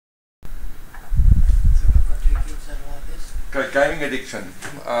Okay, gaming addiction.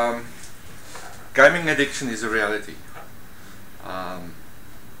 Gaming addiction is a reality.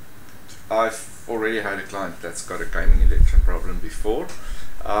 I've already had a client that's got a gaming addiction problem before.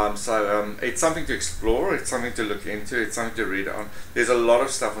 So it's something to explore, it's something to look into, it's something to read on. There's a lot of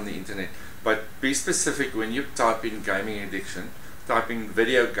stuff on the internet, but be specific when you type in gaming addiction, type in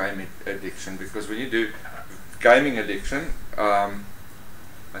video game addiction, because when you do gaming addiction,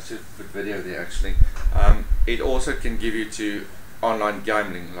 I should put video there actually, it also can give you to online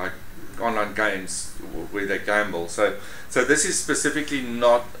gambling, like online games where they gamble. So this is specifically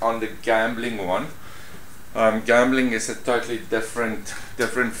not on the gambling one. Gambling is a totally different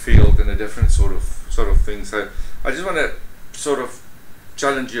field and a different sort of thing. So I just want to sort of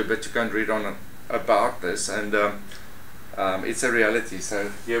challenge you a bit to go and read on about this, and it's a reality.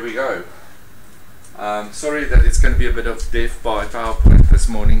 So here we go. Sorry that it's going to be a bit of death by PowerPoint this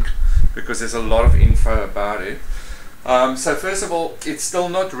morning, because there's a lot of info about it. So first of all, it's still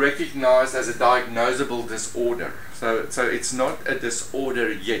not recognized as a diagnosable disorder. So it's not a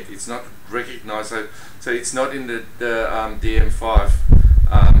disorder yet. It's not recognized. So it's not in the DSM-5,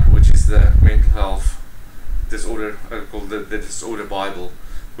 which is the mental health disorder, called the Disorder Bible,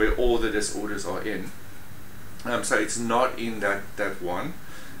 where all the disorders are in. So it's not in that one.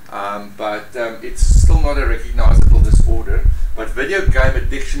 But it's still not a recognizable disorder. But video game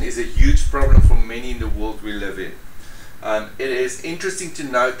addiction is a huge problem for many in the world we live in. It is interesting to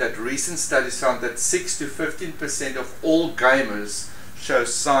note that recent studies found that 6 to 15% of all gamers show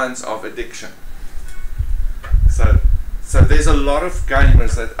signs of addiction. So there's a lot of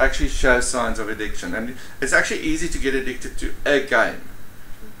gamers that actually show signs of addiction, and it's actually easy to get addicted to a game.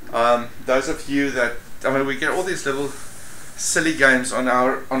 Those of you that, I mean, we get all these little silly games on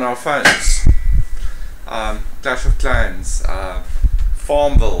our phones. Clash of Clans,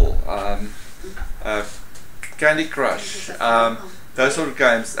 Farmville, Candy Crush, those sort of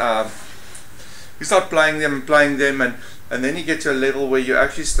games. You start playing them, and then you get to a level where you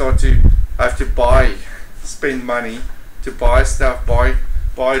actually start to have to spend money to buy stuff,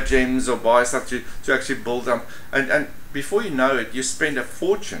 buy gems or buy stuff to actually build them. And before you know it, you spend a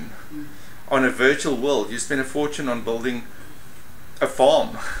fortune on a virtual world. You spend a fortune on building a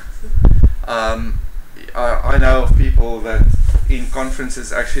farm. I know of people that in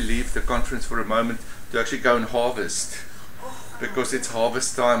conferences actually leave the conference for a moment to actually go and harvest, because it's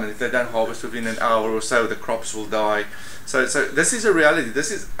harvest time, and if they don't harvest within an hour or so, the crops will die. So this is a reality.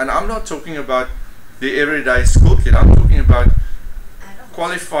 And I'm not talking about the everyday school kid. I'm talking about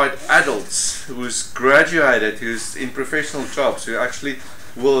qualified adults who's graduated, who's in professional jobs, who actually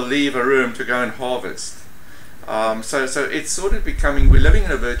will leave a room to go and harvest. So it's sort of becoming, we're living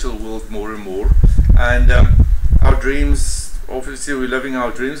in a virtual world more and more, and our dreams, obviously we're living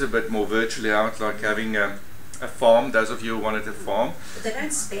our dreams a bit more virtually out, like having a farm. Those of you who wanted a farm. But they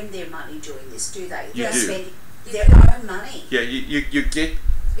don't spend their money doing this, do they? You they do. Spend their own money. Yeah, you get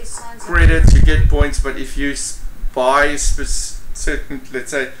credits, you get points, but if you buy certain,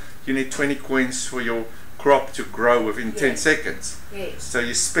 let's say you need 20 coins for your crop to grow within 10 seconds. Yes. So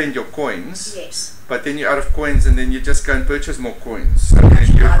you spend your coins. Yes. But then you're out of coins, and then you just go and purchase more coins.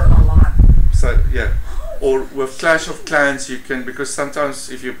 So yeah. Or with Clash of Clans, you can, because sometimes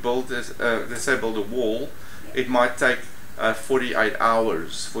if you build this, let's say build a wall, it might take 48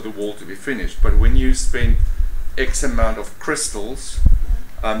 hours for the wall to be finished. But when you spend X amount of crystals,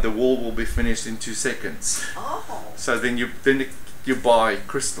 the wall will be finished in 2 seconds. Oh. So then you buy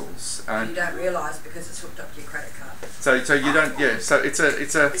crystals, and you don't realise because it's hooked up to your credit card. So you don't, yeah. So it's a.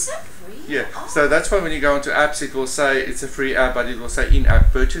 Is that free? Yeah. Oh. So that's why when you go into apps, it will say it's a free app, but it will say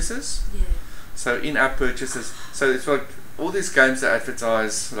in-app purchases. Yeah. So in-app purchases. So it's like all these games that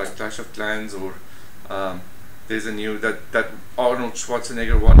advertise, like Clash of Clans, or there's a new that Arnold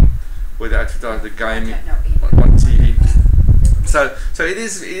Schwarzenegger one where they advertise the game on TV. So it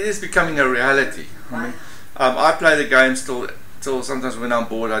is becoming a reality. Wow. I mean, I play the game still sometimes when I'm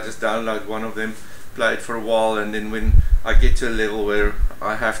bored, I just download one of them, play it for a while, and then when I get to a level where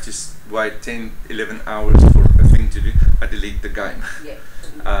I have to wait 10-11 hours for a thing to do, I delete the game. Yeah.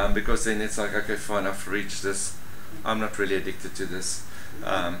 Because then it's like, okay, fine, I've reached this, I'm not really addicted to this.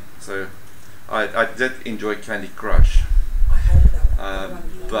 So I did enjoy Candy Crush, I hated that one.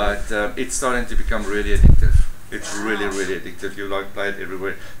 but it's starting to become really addictive. It's really addictive. You like play it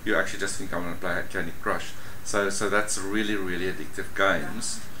everywhere. You actually just think, I'm going to play Candy Crush. So that's really addictive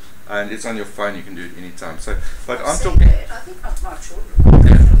games, and it's on your phone. You can do it anytime. So, but I'm talking. I think my children.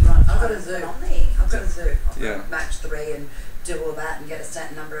 I've got a zoo. I've got a zoo. Yeah. Match 3 and do all that and get a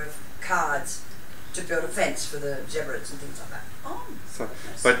certain number of cards. to build a fence for the zebras and things like that. Oh. So,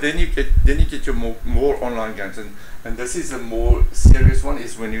 goodness. but then you get your more online games, and this is a more serious one,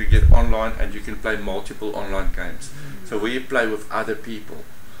 is when you get online and you can play multiple online games. So where you play with other people,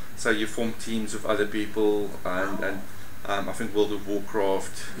 so you form teams with other people, and I think World of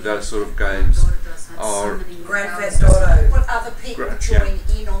Warcraft, those sort of games are Grand Theft Auto. Will other people Right, join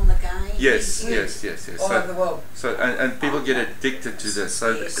in on the game? yes, with you? yes. All over the world. So and people get addicted to this.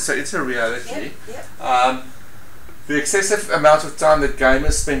 So Yes. so it's a reality. Yep. The excessive amount of time that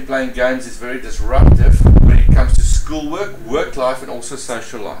gamers spend playing games is very disruptive when it comes to schoolwork, work life, and also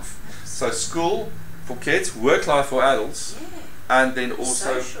social life. So school for kids, work life for adults, Yeah. and then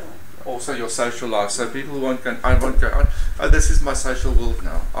also Social. your social life. So people won't go, I won't go on, oh, this is my social world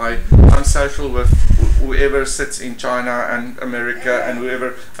now. I'm social with whoever sits in China and America and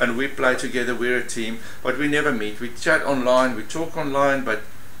whoever, and we play together, we're a team, but we never meet. We chat online, we talk online, but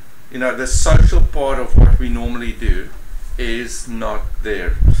you know, the social part of what we normally do is not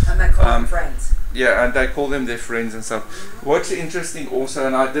there. And they call them friends. Yeah, and they call them their friends and stuff. What's interesting also,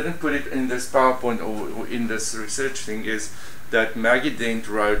 and I didn't put it in this PowerPoint or in this research thing, is that Maggie Dent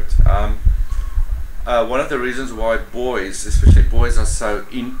wrote one of the reasons why boys, especially boys, are so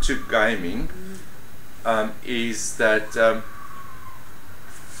into gaming is that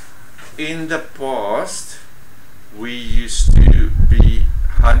in the past we used to be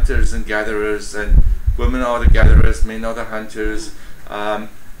hunters and gatherers, and women are the gatherers, men are the hunters,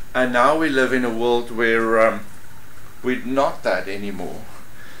 and now we live in a world where we're not that anymore.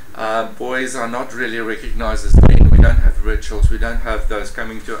 Boys are not really recognized as men. We don't have rituals, we don't have those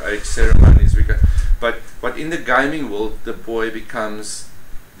coming to age ceremonies. But in the gaming world, the boy becomes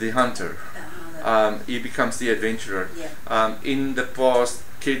the hunter. He becomes the adventurer. Yeah. In the past,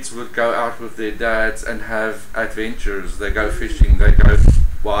 kids would go out with their dads and have adventures. They go fishing, they go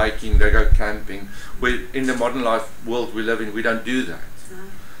biking, they go camping. In the modern life world we live in, we don't do that.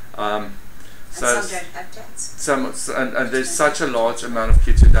 No. Um, And some don't have dads. And there's such a large amount of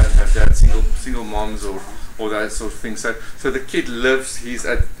kids who don't have dads, single moms or that sort of thing. So the kid lives his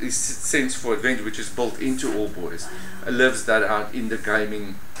sense for adventure, which is built into all boys, lives that out in the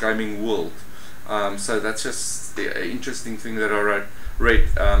gaming world. So that's just the interesting thing that I read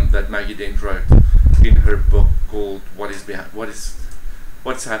that Maggie Dent wrote in her book called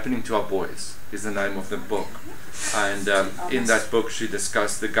What's Happening to Our Boys is the name of the book. And in that book she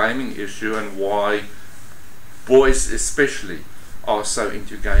discussed the gaming issue and why boys especially are so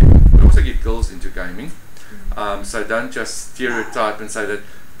into gaming. We also get girls into gaming, so don't just stereotype and say that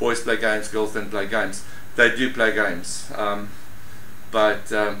boys play games, girls don't play games. They do play games,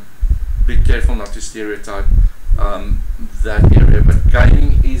 but be careful not to stereotype that area. But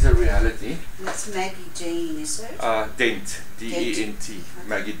gaming is a reality. That's Maggie Dean, is it? Dent, D-E-N-T,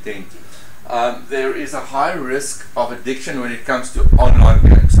 Maggie Dent. There is a high risk of addiction when it comes to online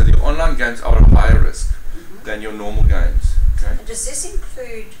games. So the online games are a higher risk than your normal games. Okay. And does this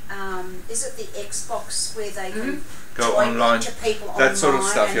include, is it the Xbox where they can Go join online, into people that sort of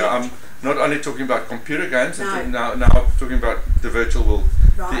online stuff. and Yeah, then- I'm not only talking about computer games. No. Now I'm talking about the virtual world,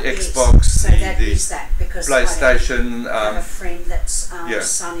 Right, the yes. Xbox, So that the is that, because PlayStation. I have a friend that's yeah.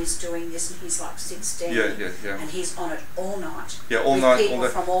 son is doing this, and he's like 16, Yeah. and he's on it all night. Yeah, all with night, people all day.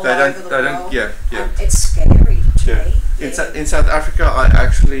 from all They over don't- the they don't- world. yeah. It's scary to Yeah. me. In South Africa, I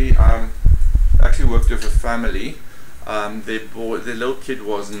actually worked with a family. Their little kid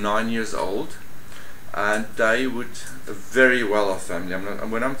was 9 years old, and they would a very well-off family.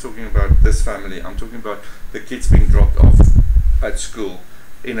 When I'm talking about this family, I'm talking about the kids being dropped off at school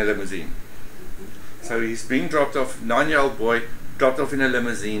in a limousine. So he's being dropped off, 9-year-old boy dropped off in a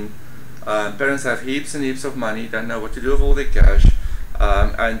limousine. Parents have heaps and heaps of money, don't know what to do with all their cash,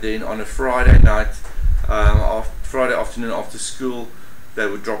 and then on a Friday night, Friday afternoon after school, they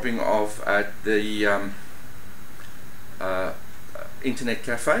were dropping off at the internet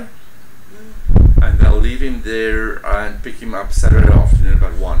cafe, and they'll leave him there and pick him up Saturday afternoon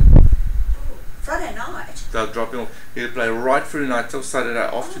about 1. Friday night. They'll drop him off. He'll play right through the night till Saturday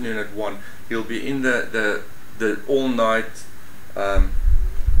afternoon at 1. He'll be in the all night.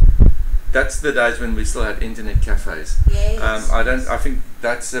 That's the days when we still had internet cafes. Yes. I think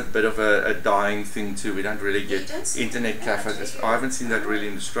that's a bit of a dying thing too. We don't really You get don't see internet that, cafes. do you? I haven't seen that really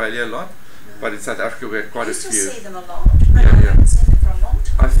in Australia a lot, but in South Africa we have quite I a used to few. see them a lot, but Yeah, I yeah. haven't seen them for a long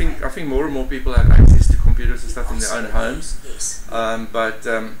time. I think more and more people have access to computers and stuff in their own Absolutely. homes. Yes.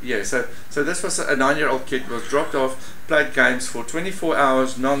 Yeah, so this was a 9-year-old kid was dropped off, played games for 24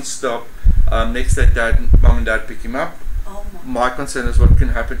 hours non-stop. Next day, mum and dad pick him up. Oh my. My concern is what can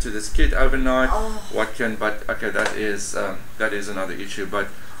happen to this kid overnight. Oh. That is another issue. But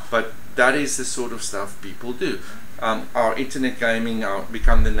but that is the sort of stuff people do. Our internet gaming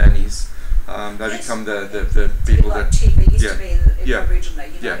become the nannies. They Yes. become the It's a bit people like that. TV used Yeah. to be Yeah.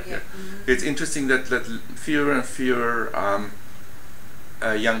 originally, you know. Yeah. Mhm. It's interesting that fewer and fewer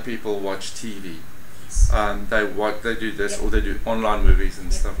young people watch TV. Yes. They do this, Yep. or they do online movies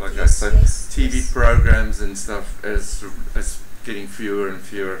and Yep. stuff like Yes, that. So yes, TV yes. programs and stuff is getting fewer and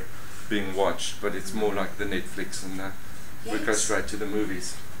fewer being watched, but it's more like the Netflix and we go Yes. straight to the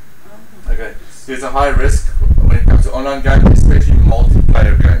movies. Oh. Okay, there's a high risk when it comes to online games, especially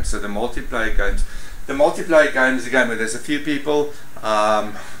multiplayer games. So the multiplayer games, again, where there's a few people,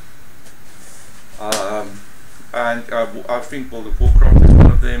 and I think World of Warcraft is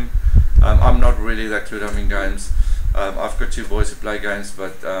one of them. I'm not really that clued up in games. I've got two boys who play games,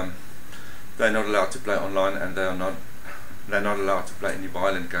 but they're not allowed to play online, and they're not allowed to play any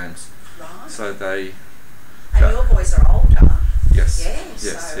violent games. Right. So they. And your boys are older. Yes. Yes,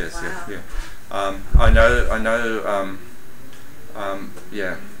 Yes. so, Yes. wow. Yeah. I know.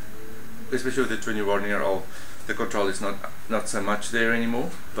 Yeah. Especially with the 21-year-old, the control is not so much there anymore.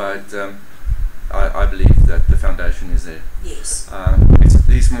 But I believe that the foundation is there. Yes.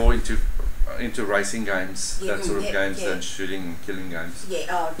 He's more into racing games, Yeah, that sort of yeah, games, yeah. than shooting and killing games. Yeah,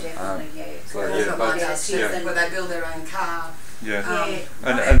 oh, definitely, yeah. so Well, yeah, they've got but- mine does too, yeah. where they build their own car. Yeah.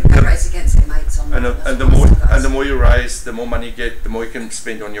 Yeah. They race against their mates on And, that's and the what my more son does. and the more you raise, the more money you get, the more you can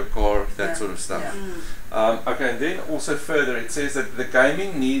spend on your car, that Yeah, sort of stuff. yeah. Okay, and then also further, it says that the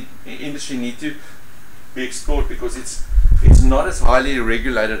gaming industry need to be explored because it's not as highly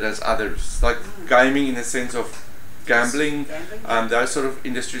regulated as others. Like gaming, in the sense of gambling, Gambling. those sort of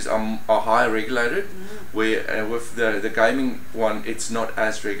industries are higher regulated. Where with the gaming one, it's not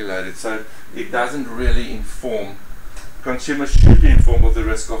as regulated, so it doesn't really inform. Consumers should be informed of the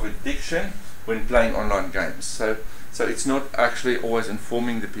risk of addiction when playing online games. So it's not actually always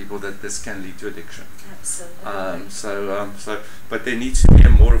informing the people that this can lead to addiction. Absolutely. But there needs to be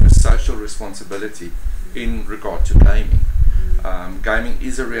more of a social responsibility in regard to gaming. Gaming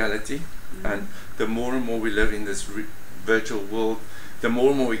is a reality, and the more and more we live in this virtual world, the more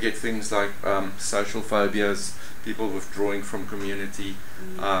and more we get things like social phobias, people withdrawing from community.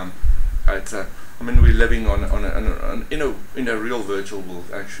 I mean, we're living in a real virtual world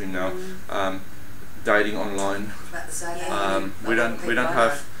actually now. Dating online. About the same. We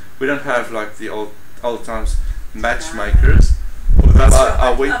don't have like the old times matchmakers. Although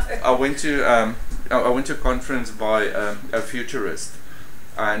I went to a conference by a futurist,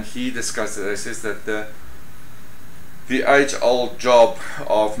 and he discussed it. He says that the age-old job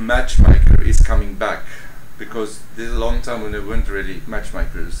of matchmaker is coming back, because there's a long time when there weren't really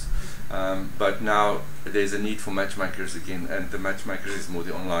matchmakers, but now there's a need for matchmakers again, and the matchmaker is more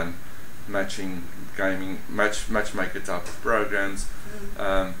the online matching, gaming, matchmaker type of programs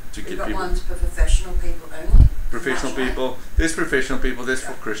to We've get got people. ones for professional people only. Professional Matchmake. people. There's professional people. There's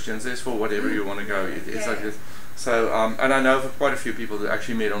for Christians. There's for whatever you want to go. It's like this. So and I know of quite a few people that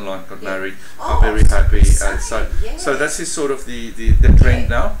actually met online, got married, are very happy, and so that's is sort of the trend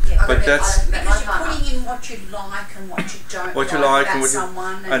now. Yeah. But that's Because you're putting in what you like and what you don't what you like about and what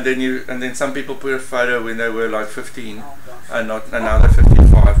someone. and then some people put a photo when they were like 15 Oh, gosh. and now they're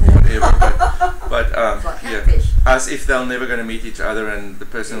 55 or whatever. But It's like yeah, catfish. as if they're never going to meet each other, and the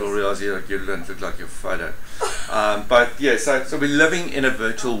person will realize you don't look like your photo. But yeah, so we're living in a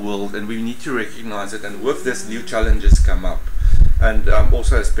virtual world, and we need to recognize it. And with this, new challenges come up. And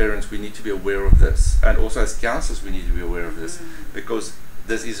also as parents, we need to be aware of this. And also as counselors, we need to be aware of this, because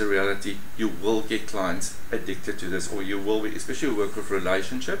this is a reality. You will get clients addicted to this, or you will be, especially who work with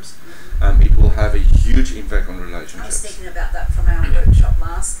relationships, it will have a huge impact on I was relationships. thinking about that from our workshop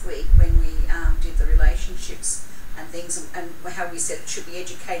last week when we did the relationships and things, and how we said it should be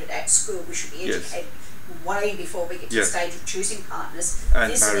educated at school. We should be Yes. educated way before we get to Yes. the stage of choosing partners.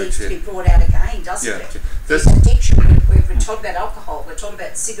 And this marriage, needs to be yeah. brought out again, doesn't Yeah. it? This- This addiction, we've been told about alcohol, we're told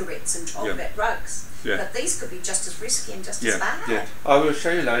about cigarettes and told Yeah. about drugs. Yeah. But these could be just as risky and just as Yeah, bad. yeah. I will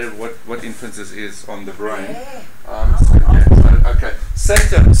show you later what influence this is on the brain. Yeah. Okay.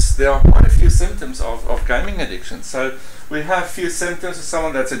 Symptoms. There are quite a few symptoms of gaming addiction. So we have few symptoms of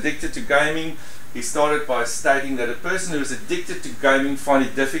someone that's addicted to gaming. He started by stating that a person who is addicted to gaming find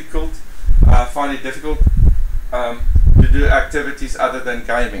it difficult to do activities other than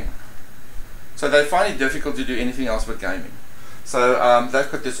gaming. So they find it difficult to do anything else but gaming. So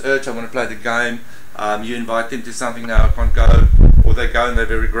they've got this urge, I want to play the game. You invite them to something, now I can't go, or they go and they're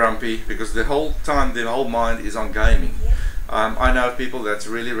very grumpy because the whole time their whole mind is on gaming. Yeah. I know people that's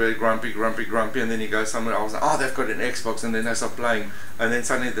really, really grumpy, and then you go somewhere else, oh, they've got an Xbox, and then they start playing, and then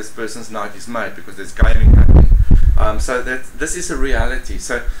suddenly this person's night is made because there's gaming happening. So this is a reality.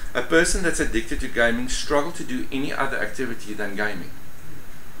 So a person that's addicted to gaming struggle to do any other activity than gaming.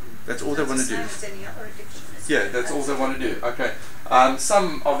 That's all they want to do. As any other addiction, Yeah, that's all they want to do. Okay.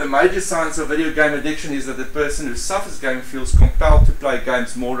 Some of the major signs of video game addiction is that the person who suffers gaming feels compelled to play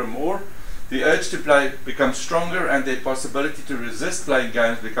games more and more. The urge to play becomes stronger, and their possibility to resist playing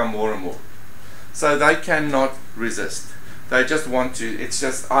games become more and more. So they cannot resist. They just want to. It's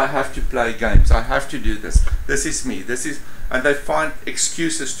just, I have to play games. I have to do this. This is me. And they find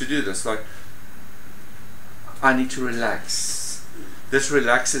excuses to do this. Like, I need to relax. This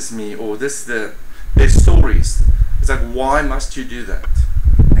relaxes me, or their stories. It's like, why must you do that?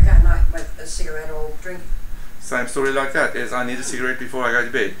 I can't like with a cigarette or drink. Same story like that. Is I need a cigarette before I go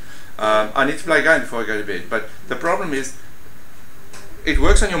to bed. I need to play a game before I go to bed. But the problem is, it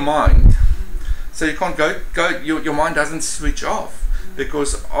works on your mind. So you can't your mind doesn't switch off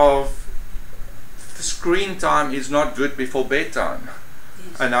because of the screen time is not good before bedtime.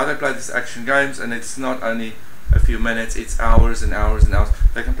 Yes. And now they play these action games, and it's not only a few minutes, it's hours and hours and hours.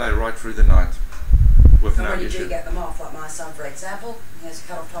 They can play right through the night with And no when you issue. do get them off, like my son for example, he has a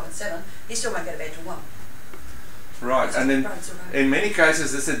cut-off time at 7, he still won't go to bed till 1. Right, and then Right. in many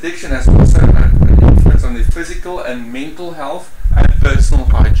cases this addiction has also an influence on the physical and mental health and personal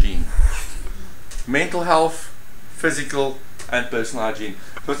hygiene. Mental health, physical and personal hygiene.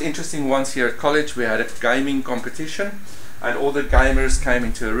 It was interesting, once here at college we had a gaming competition and all the gamers came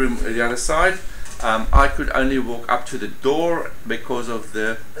into a room at the other side. I could only walk up to the door because of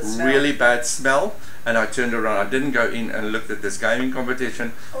the smell. really bad smell, and I turned around. I didn't go in and looked at this gaming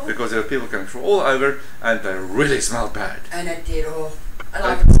competition because there were people coming from all over and they really smelled bad. And it did all. And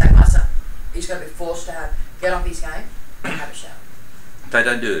I can say my son, he's going to be forced to get off his game and have a shower. They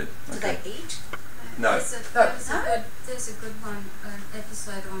don't do it. Do they eat? No. There's a good one, an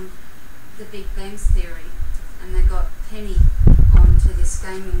episode on the Big Bang Theory, and they got Penny onto this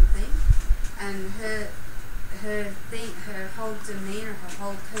gaming thing, and her whole demeanour, her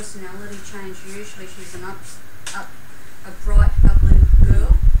whole personality changed. Usually she's a bright, bubbly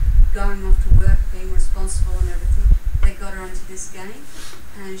girl, going off to work, being responsible and everything. They got her onto this game,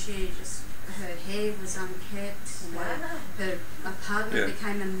 and her hair was unkept. Wow. Her apartment Yeah.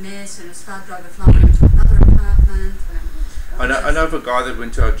 became a mess, and her star driver flying into another apartment. I know of a guy that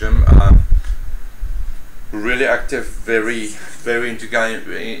went to our gym, really active, very, very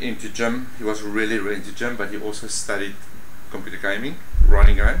into gym. He was really, really into gym, but he also studied computer gaming,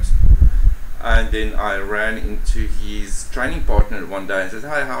 running games. And then I ran into his training partner one day and said,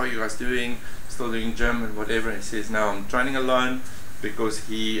 "Hi, how are you guys doing? Still doing gym and whatever?" And he says, "No, I'm training alone because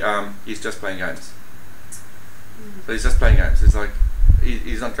he's just playing games." So he's just playing games. It's like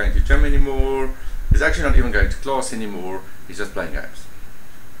he's not going to gym anymore. He's actually not even going to class anymore. He's just playing games.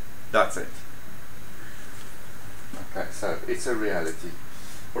 That's it. Okay, so it's a reality.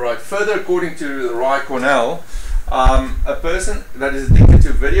 Alright, further according to Ry Cornell, a person that is addicted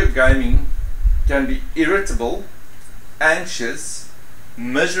to video gaming can be irritable, anxious,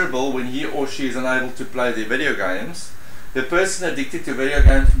 miserable when he or she is unable to play their video games. The person addicted to video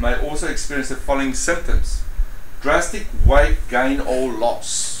games may also experience the following symptoms: drastic weight gain or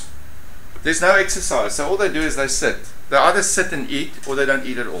loss. There's no exercise, so all they do is they sit. They either sit and eat, or they don't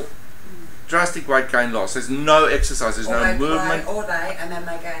eat at all. Drastic weight gain loss. There's no exercise, there's no movement. All day, and then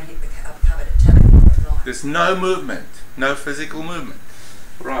they go and hit the cupboard at 10 o'clock at night. There's no movement, no physical movement.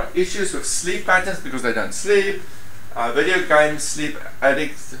 Right, issues with sleep patterns because they don't sleep. Video game sleep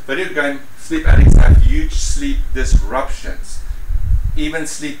addicts have huge sleep disruptions, even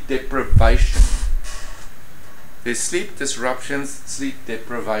sleep deprivation. There's sleep disruptions, sleep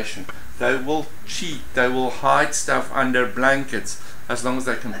deprivation. They will cheat, they will hide stuff under blankets as long as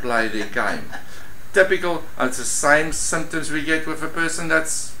they can play their game. Typical, it's the same symptoms we get with a person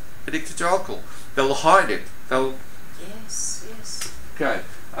that's addicted to alcohol. They'll hide it. Yes. Okay.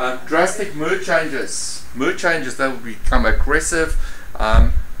 Drastic mood changes. They will become aggressive,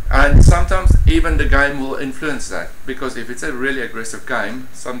 and sometimes even the game will influence that, because if it's a really aggressive game,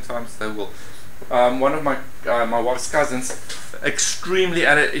 sometimes they will. One of my wife's cousins, extremely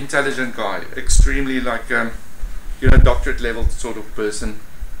intelligent guy, extremely doctorate level sort of person,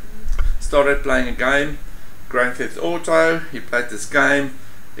 started playing a game, Grand Theft Auto. He played this game.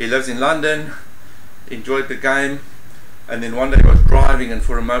 He lives in London, enjoyed the game, and then one day he was driving, and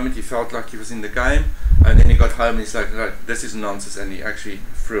for a moment he felt like he was in the game, and then he got home and he's like, "No, this is nonsense," and he actually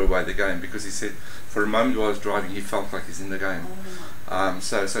threw away the game because he said for a moment while he was driving he felt like he's in the game.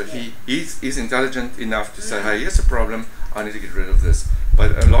 So he's intelligent enough to say, "Hey, here's a problem, I need to get rid of this."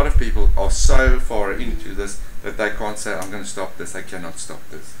 But a lot of people are so far into this that they can't say, "I'm going to stop this." They cannot stop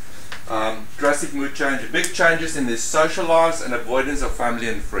this. Drastic mood change, big changes in their social lives and avoidance of family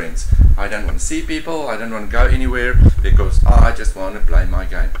and friends. I don't want to see people, I don't want to go anywhere because I just want to play my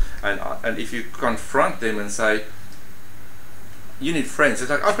game. And if you confront them and say, you need friends, it's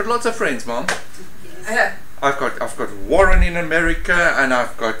like, I've got lots of friends, Mom. Yeah. I've got Warren in America, and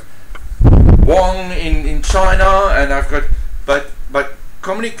I've got Wong in China, and I've got but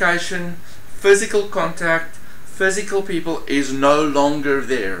communication, physical contact, physical people is no longer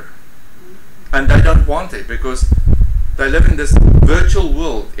there. And they don't want it because they live in this virtual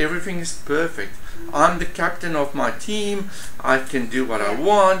world. Everything is perfect. I'm the captain of my team. I can do what I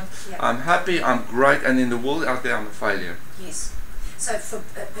want. I'm happy. I'm great. And in the world out there, I'm a failure. Yes. So for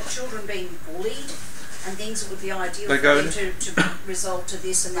children being bullied and things, it would be ideal They for go them to resolve to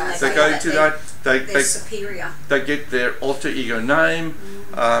this, and then They go to that. they're superior. They get their alter ego name.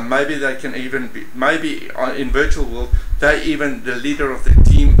 Maybe they can even be, maybe in virtual world, they're even the leader of the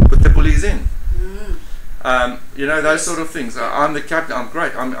team with the bullies in. You know, those sort of things. I'm the captain. I'm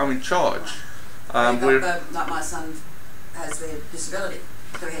great. I'm in charge. Like my son has their disability,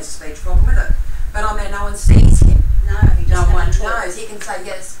 so he has a speech problem with it. But I mean, no one sees him. No, he No doesn't one have to knows. He can say,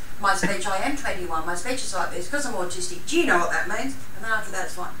 yes, my speech, I am 21, my speech is like this because I'm autistic. Do you know what that means? And then after that,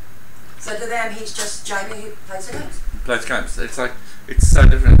 it's fine. So to them, he's just Jamie who plays the games. Plays games. It's like, it's so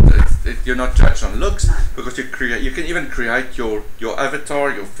different. You're not judged on looks, No. because you can even create your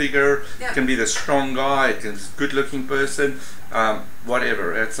avatar, your figure. Yeah. It can be the strong guy. It can be a good-looking person.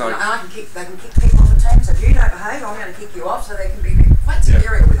 Whatever. It's You know, like, and they can kick people off the team. So if you don't behave, I'm going to kick you off. So they can be quite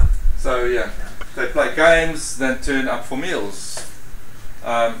superior with them. so yeah. They play games, then turn up for meals.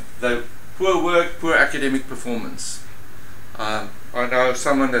 They poor work, poor academic performance. I know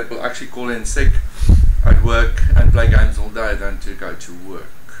someone that will actually call in sick at work and play games all day than to go to work.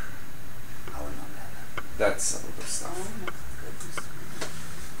 I wouldn't know that. That sort of stuff. Oh my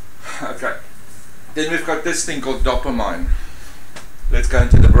goodness. Okay. Then we've got this thing called dopamine. Let's go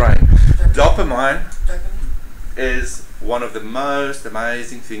into the brain. Dopamine is one of the most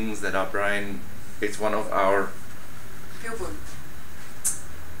amazing things that our brain, it's one of our Feel good.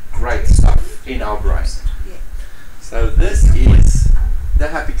 great stuff in our brain. Yeah. So this is the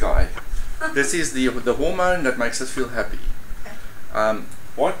happy guy. This is the hormone that makes us feel happy.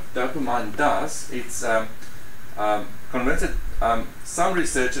 What dopamine does, it's convinced that, some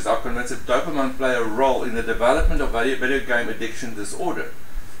researchers are convinced that dopamine play a role in the development of video game addiction disorder.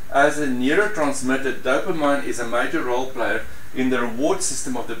 As a neurotransmitter, dopamine is a major role player in the reward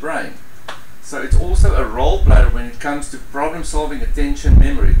system of the brain. So it's also a role player when it comes to problem solving, attention,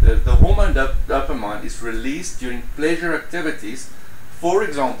 memory. The hormone dopamine is released during pleasure activities, for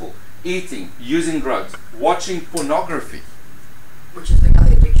example, eating, using drugs, watching pornography. Which is the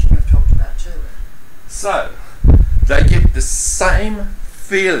other addiction you've talked about too. So they get the same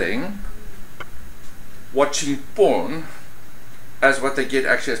feeling watching porn as what they get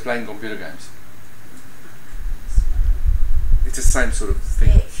actually as playing computer games. It's the same sort of thing.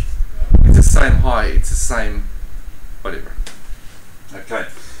 Yes. It's the same high, it's the same whatever. Okay,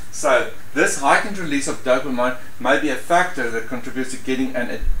 so this heightened release of dopamine may be a factor that contributes to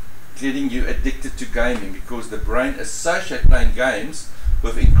getting you addicted to gaming, because the brain associates playing games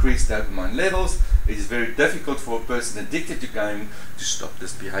with increased dopamine levels. It is very difficult for a person addicted to gaming to stop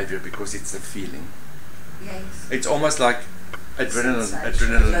this behavior because it's a feeling. Yes. It's almost like adrenaline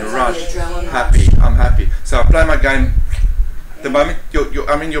Sensation. rush. Adrenaline rush. Happy, I'm happy. So I play my game. The moment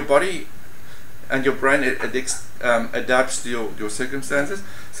your body and your brain adapts to your circumstances.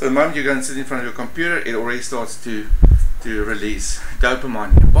 So the moment you go and sit in front of your computer, it already starts to release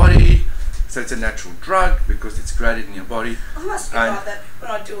dopamine in your body. So it's a natural drug because it's created in your body. I must be like that when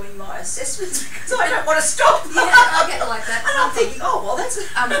I'm doing my assessments because I don't want to stop. Yeah, I get like that. And I'm thinking, oh well, that's.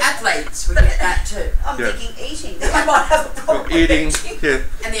 Athletes would get that too. I'm Yeah. thinking eating. I might have a problem with Eating, yeah.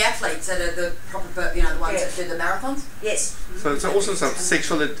 And the athletes that are the proper, you know, the ones Yeah. that do the marathons. Yes. So it's also some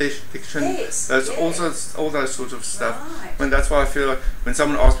sexual addiction. Yes, There's yeah. also all those sorts of stuff. Right. And that's why I feel like when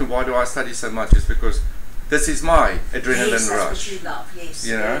someone asks me why do I study so much, it's because this is my adrenaline Yes, that's rush. what you love. Yes.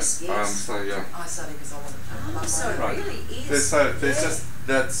 You know, Yes. Yes. so yeah. I study because I want to. Oh, so it Right. really is. There's just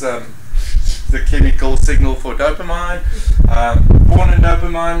that's the chemical signal for dopamine, porn and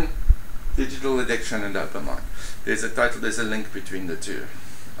dopamine, digital addiction and dopamine. There's a link between the two.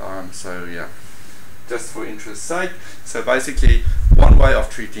 So yeah, just for interest's sake. So basically, one way of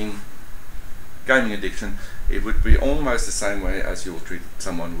treating gaming addiction, it would be almost the same way as you'll treat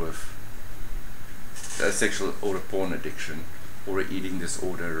someone with a sexual or a porn addiction or an eating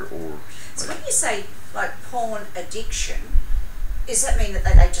disorder or So when you say like porn addiction, Does that mean that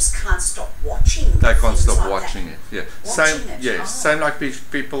they just can't stop watching? They can't things stop like watching that? it. Yeah. Watching Same. it, Yeah. oh. Same like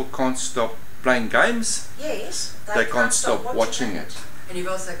people can't stop playing games. Yes. They can't stop watching it. And you've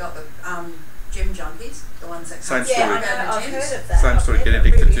also got the gym junkies, the ones that Same can't story. Yeah, I go to know, I've gyms. heard of that. Same I've story. Get never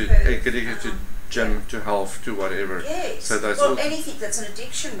addicted really heard to of, get addicted to gym, to health, to whatever. Yes. So that's well, all anything that's an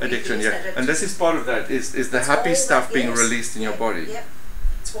addiction. Really, addiction. isn't Yeah. it? And this is part of that. Is the It's happy all stuff that, being yes. released in your Yep, body, Yep.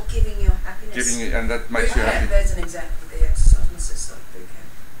 It's what giving you happiness. giving you, and that makes you Yeah, happy. there's an example of the exercise and system boot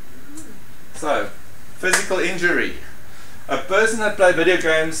camp. So, physical injury. A person that played video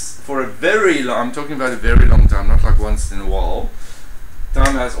games for a very long, I'm talking about a very long time, not like once in a while,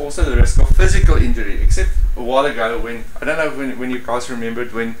 time has also the risk of physical injury, except a while ago when, I don't know when you guys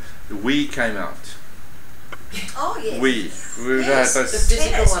remembered when the Wii came out. Oh yes. We Yes, had The those,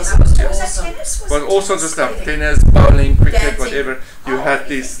 physical tennis. one, that was Was that awesome. tennis? well, all sorts of stuff, Everything. tennis, bowling, cricket, Dancing. whatever. You Oh, had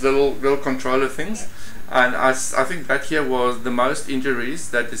everything. these little controller things. And I think that year was the most injuries,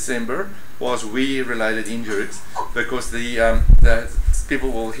 that December, was Wii related injuries, because the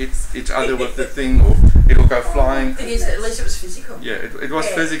people will hit each other with the thing, or it'll go flying. The thing is, at least it was physical. Yeah, it was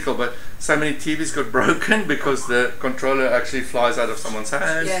Yeah. physical, but so many TVs got broken because the controller actually flies out of someone's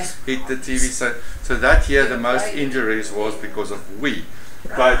hand, Yeah. hit the TV. So that year the most Right. injuries was because of Wii.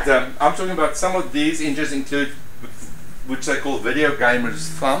 Right. But I'm talking about some of these injuries include, which they call video gamers'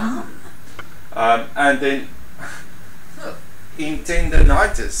 thumb, and then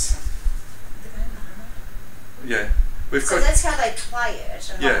tendonitis. Yeah, we've So got. that's how they play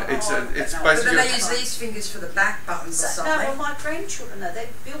it. And Yeah, I- it's I a- don't it's know. But basically- then they use these fingers for the back buttons or So, no, well, something. my grandchildren, they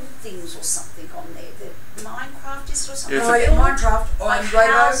build things or something on there. The Minecraft is or something. Yeah, Oh, it's yeah, a- Minecraft or like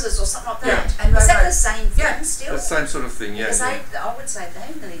Robo. houses or something like that. Yeah, and Is that Robo. the same thing Yeah. still? The same sort of thing, yeah. Because yeah. I would say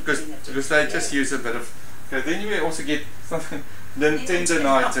they need Because they just use a bit of. Okay, then you also get something.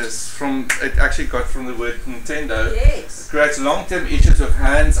 Tendonitis from it actually got from the word Nintendo. Yes. Creates long-term issues with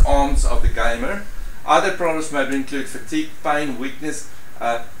hands, arms of the gamer. Other problems may include fatigue, pain, weakness,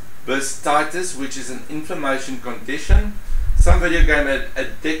 bursitis, which is an inflammation condition. Some video game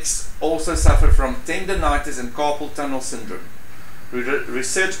addicts also suffer from tendonitis and carpal tunnel syndrome.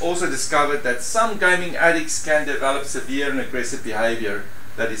 Research also discovered that some gaming addicts can develop severe and aggressive behavior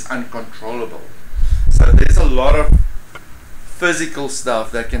that is uncontrollable. So there's a lot of physical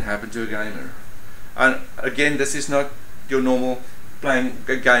stuff that can happen to a gamer. And again, this is not your normal playing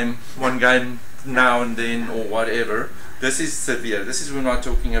a game, one game now and then or whatever. This is severe. This is, we're not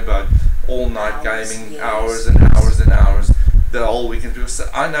talking about all night Hours, gaming, yes. hours and hours and hours, the whole weekend. Because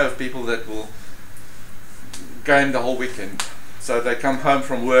I know of people that will game the whole weekend. So they come home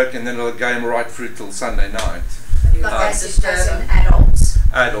from work and then they'll game right through till Sunday night. And you But like as disturb in them. adults.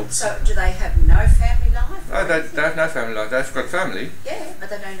 Adults. So do they have no family life? Oh, or they anything? have no family life. They've got family. Yeah, but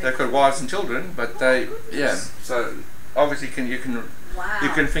they don't have. They've got wives and children, but they, yeah. goodness. So obviously, you can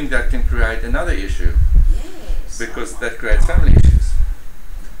Wow. think that can create another issue Yes. because that creates family issues.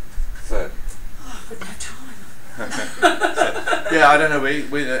 So Oh, I wouldn't have time. yeah, I don't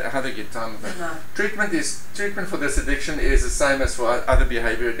know how they get time with that. No. Treatment for this addiction is the same as for other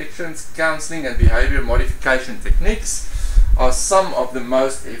behavior addictions. Counseling and behavior modification techniques are some of the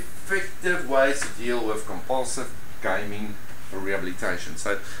most effective ways to deal with compulsive gaming for rehabilitation.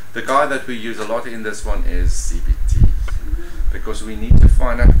 So the guy that we use a lot in this one is CBT, because we need to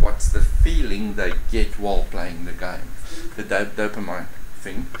find out what's the feeling they get while playing the game, the dopamine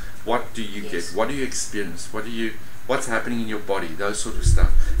thing. What do you Yes. get? What do you experience? What's happening in your body? Those sort of stuff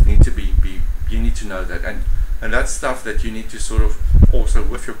need to be you need to know that, and that's stuff that you need to sort of also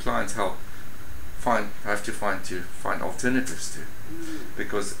with your clients have to find alternatives to,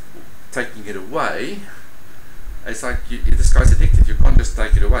 because taking it away, it's like this guy's addicted. You can't just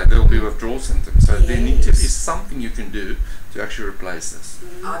take it away. There will be withdrawal symptoms. So there need to be Yes. something you can do to actually replace this.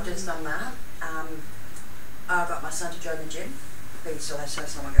 I've just done that. I got my son to join the gym. He still has to have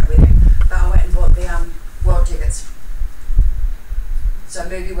someone go with him. But I went and bought the world tickets. So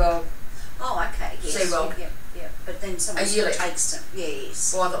Movie World. Oh, okay. Yes. SeaWorld. Yeah. But then someone A still yearly. takes them.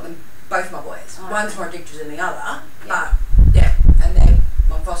 Yes. Well, I got them, both my boys. Oh, One's okay. more addicted than the other. Yeah. But yeah, and then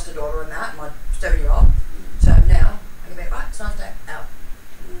my foster daughter and that, my 7-year-old. So now I can be right, it's nice day out.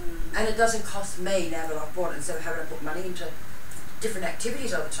 And it doesn't cost me now that I've bought it, instead of having to put money into different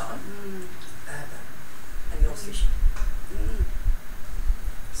activities all the time. And yours fishing.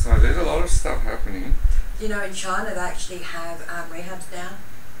 So there's a lot of stuff happening. You know, in China they actually have rehabs now,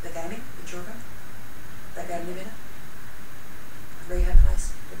 the gaming, the children. They go and live in it. A rehab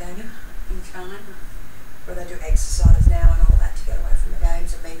place for gaming, In China. where they do exercise now and all that to get away from the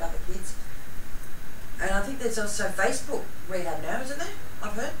games and meet other kids. And I think there's also Facebook rehab now, isn't there?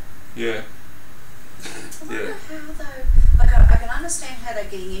 I've heard. Yeah. I Yeah. wonder how though. Like I can understand how they're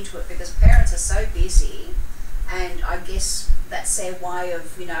getting into it because parents are so busy, and I guess that's their way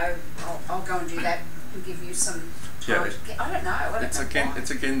of I'll go and do that and give you some Yeah, time. I don't know. I don't It's know again, why.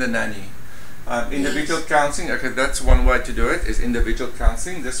 it's again the nanny. Individual counselling, okay, that's one way to do it, is individual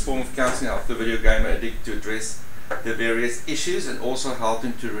counselling. This form of counselling helps the video game addict to address the various issues and also help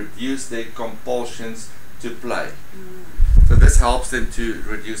them to reduce their compulsions to play. So this helps them to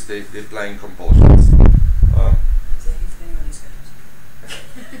reduce their playing compulsions. So he's feeding on his goats.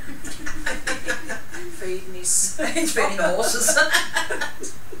 Feeding his. He's feeding the horses.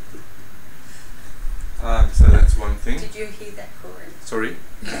 So that's one thing. Did you hear that, Corey? Sorry?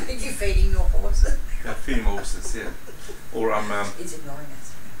 Are you feeding your horses? Yeah, feeding horses, yeah. Or He's ignoring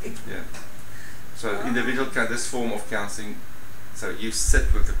us. yeah. So individual this form of counselling, so you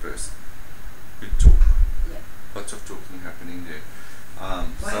sit with the person, you talk. Yeah. Lots of talking happening there. Well,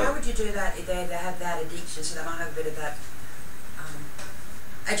 So how would you do that if they have that addiction, so they might have a bit of that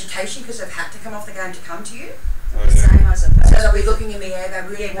agitation because they've had to come off the game to come to you? oh, The yeah. same as a So they'll be looking in the air, they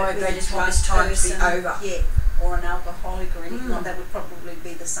really Yeah, want, but they with just a want this drug time to be person, over. Yeah, or an alcoholic or anything Mm. like that would probably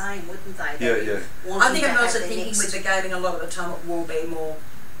be the same, wouldn't they? Yeah, They'd be yeah. wanting I think to I'm have also their thinking next- with the gaming a lot of the time it will be more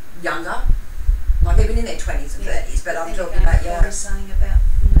younger, like even in their 20s and 30s, but I'm Then talking again, about, what yeah. we're saying about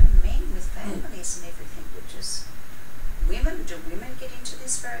men with families and everything, which is women. Do women get into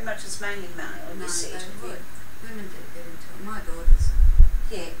this very much? It's mainly male, No, you see. they would. Women do get into it. My daughters.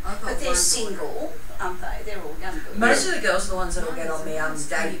 Yeah, I've got but they're one single, aren't they? They're all young girls. Most of the girls are the ones that will get on the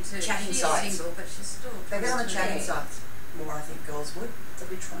chatting She's sites. single, but she's still. They get on the 22. chatting sites more, I think girls would. The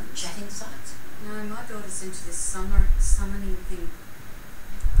which one? Chatting sites. No, my daughter's into this summoning thing.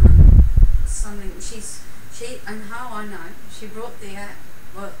 Something she and how I know she brought the app.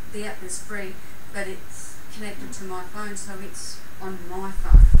 Well, the app is free, but it's connected to my phone, so it's on my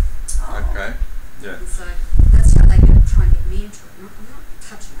phone. Oh. Okay. Yeah. And so that's how they try and get me into it. I'm not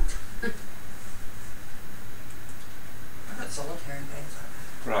touching it. I've got solitaire in bed.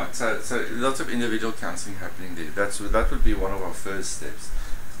 Right. So lots of individual counselling happening there. That would be one of our first steps.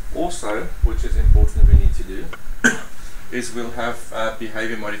 Also, which is important we need to do, is we'll have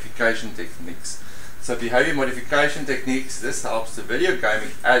behaviour modification techniques. So behaviour modification techniques, this helps the video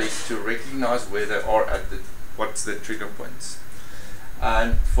gaming addict to recognise where they are at what's the trigger points.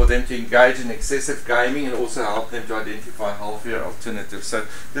 And for them to engage in excessive gaming and also help them to identify healthier alternatives. So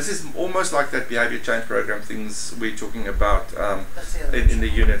this is almost like that behaviour change program things we're talking about That's the other in the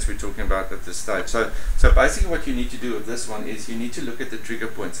units we're talking about at this stage. So basically what you need to do with this one is you need to look at the trigger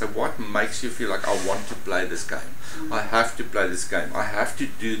points. So what makes you feel like I want to play this game? I have to play this game. I have to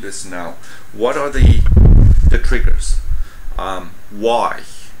do this now. What are the triggers? Why?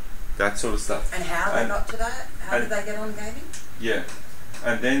 That sort of stuff. And how they got to that? How did and- they get on gaming? Yeah.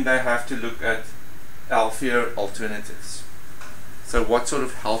 And then they have to look at healthier alternatives. So what sort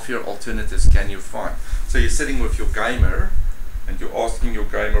of healthier alternatives can you find? So you're sitting with your gamer and you're asking your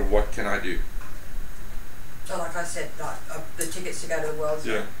gamer, what can I do? So like I said, like the tickets to go to the World.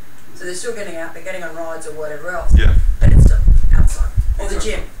 Yeah. So they're still getting out, they're getting on rides or whatever else. Yeah. But it's still outside. Or the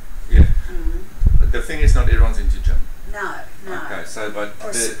Exactly. gym. Yeah. Mm. But the thing is not everyone's into gym. No. Okay, so but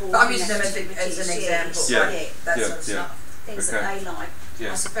Or the, sporting But I'm using them as an activities, example. Yeah. That Yeah, sort of yeah. stuff. Things Okay. that they like. I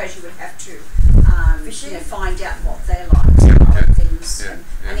yeah. suppose you would have to Fishing? find out what they like, Yeah, okay. things, Yeah,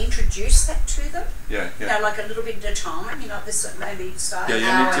 and yeah. introduce that to them. Yeah, You yeah. know, like a little bit at a time. This maybe start. Yeah, you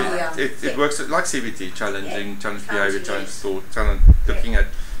an need hour. to. It works like CBT, challenging, challenge behavior, Challenging, challenge yes. thought, challenge,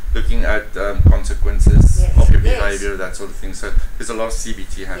 looking at consequences Yes. of your Yes. behavior, that sort of thing. So there's a lot of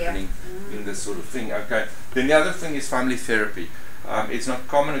CBT happening in this sort of thing. Okay. Then the other thing is family therapy. It's not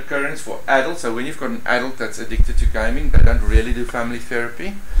common occurrence for adults. So when you've got an adult that's addicted to gaming, they don't really do family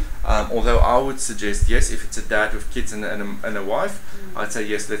therapy. Although I would suggest yes, if it's a dad with kids and a wife, I'd say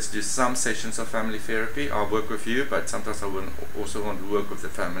yes, let's do some sessions of family therapy. I'll work with you, but sometimes I will also want to work with the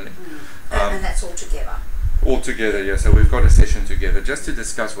family. And that's all together. All together, yeah. So we've got a session together just to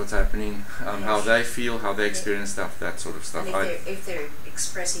discuss what's happening, how they feel, how they experience stuff, that sort of stuff. And if they're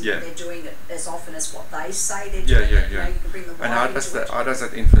expressing Yeah. that they're doing it as often as what they say they're Yeah, doing yeah, it, yeah. you can bring them And right how does into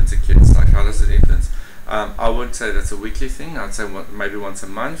that influence the kids? Like how does it influence? I wouldn't say that's a weekly thing. I'd say maybe once a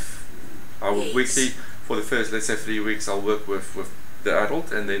month. I will Yes. weekly for the first, let's say 3 weeks. I'll work with the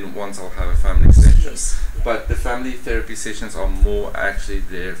adult, and then once I'll have a family session. Yes. Yeah. But the family therapy sessions are more actually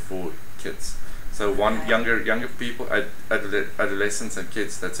there for kids. So Okay. younger people, adolescents and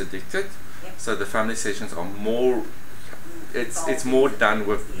kids that's addicted. Yep. So the family sessions are more. It's Involved more in- done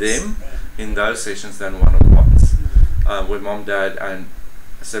with yes, them them. in those sessions than one-on-ones, Mm. where mom, dad, and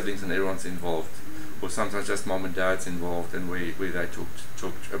siblings and everyone's involved. or sometimes just mom and dad's involved, and where they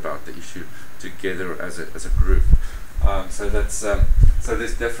talk about the issue together as a group. So that's so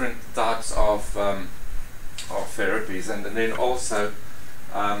there's different types of therapies, and then also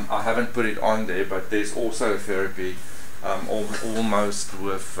I haven't put it on there, but there's also a therapy almost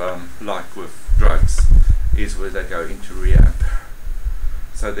with like with drugs, is where they go into rehab.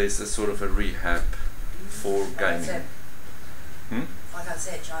 So there's a sort of a rehab for gaming. Like I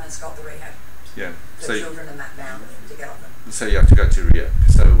said, China's got the rehab. Yeah. The So children are bound to get off them. so you have to go to rehab.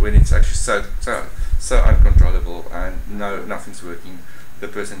 So when it's actually so uncontrollable and nothing's working, the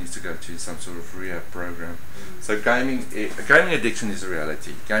person needs to go to some sort of rehab program. So gaming addiction is a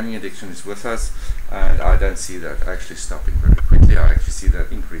reality. Gaming addiction is with us, and I don't see that actually stopping very quickly. I actually see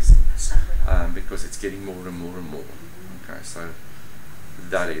that increasing because it's getting more and more and more. Okay, so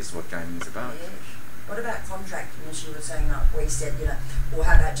that is what gaming is about. Yeah. What about contracting? As you were saying, we said, or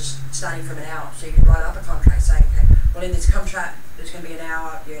how about just starting from an hour? So you could write up a contract saying, okay, well, in this contract, there's going to be an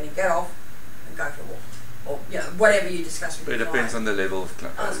hour, you're going to get off and go for a walk. Or, whatever you discuss with It your depends client. on the level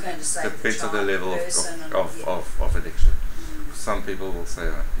of I was going to say depends on the level person and- of addiction. Some people will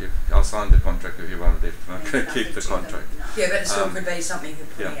say, I'll sign the contract if you want it, I'm going to keep the contract. Yeah, but it still could be something you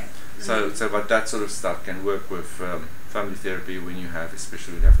could put in. So but that sort of stuff can work with family therapy when you have,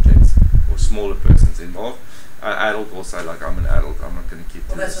 especially when you have kids or smaller persons involved. Adult also, like I'm an adult, I'm not going to keep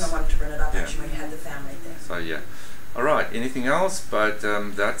Well, that's this. when I wanted to bring it up, Yeah. actually, when you had the family thing. So yeah. Alright, anything else? But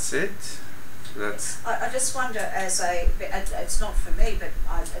that's it. I just wonder, it's not for me, but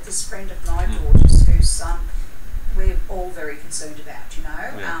this friend of my daughter's whose we're all very concerned about,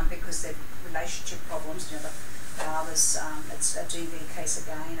 because they've relationship problems, the father's, it's a DV case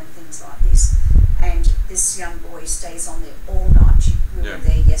again and things like this, and this young boy stays on there all night. We were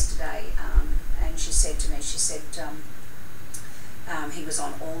there yesterday, and she said to me, he was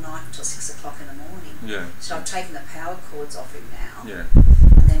on all night until 6 o'clock in the morning. Yeah. So I've taken the power cords off him now. Yeah.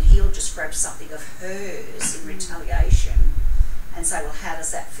 And then he'll just grab something of hers in retaliation and say, well, how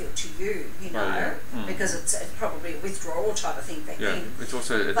does that feel to you, because it's probably a withdrawal type of thing for him. It's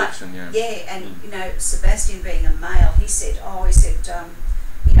also addiction, and Sebastian being a male, he said,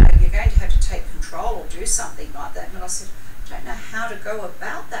 you're going to have to take control or do something like that. And I said, I don't know how to go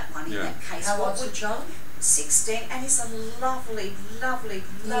about that one in that case. How What old's the would child? 16, and he's a lovely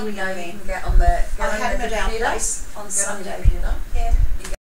young man. Get on the I had him at our computer. place on Get on Sunday. the computer. Yeah.